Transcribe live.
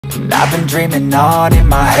And I've been dreaming on in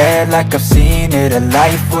my head like I've seen it. A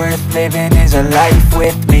life worth living is a life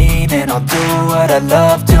with meaning. I'll do what I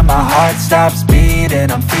love till my heart stops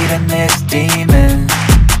beating. I'm feeding this demon.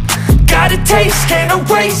 Got a taste, can't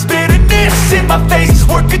erase bitterness in my face.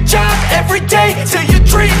 Work a job every day till your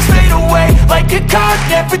dreams fade away. Like a card,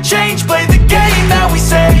 never change, play the game that we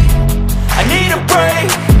say. I need a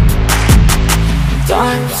break.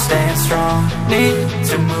 I'm staying strong, need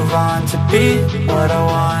to move on to be what I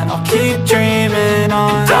want. I'll keep dreaming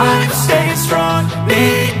on. I'm staying strong,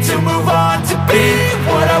 need to move on to be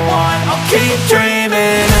what I want. I'll keep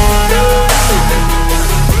dreaming on.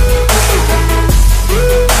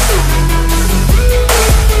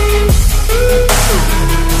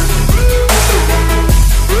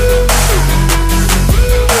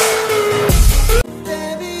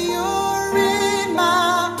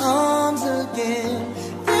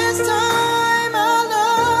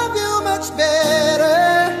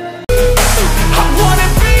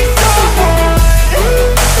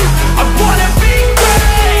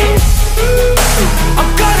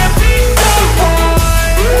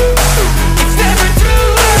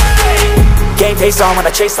 Face on when I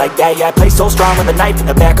chase like that, yeah, I play so strong with a knife in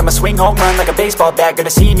the back. I'ma swing home run like a baseball bat. Gonna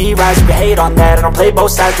see me rise if you hate on that. I don't play both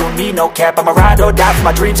sides, doing me no cap. I'ma ride or die for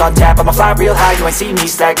my dreams on tap. I'ma fly real high, you ain't see me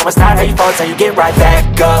slack. No, it's not how you fall, it's how you get right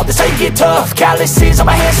back up. That's how you get tough. Calluses on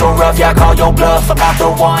my hands so rough, yeah, I call your bluff. I'm not the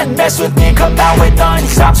one, mess with me and come out with none.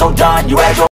 Cause I'm so done, you had your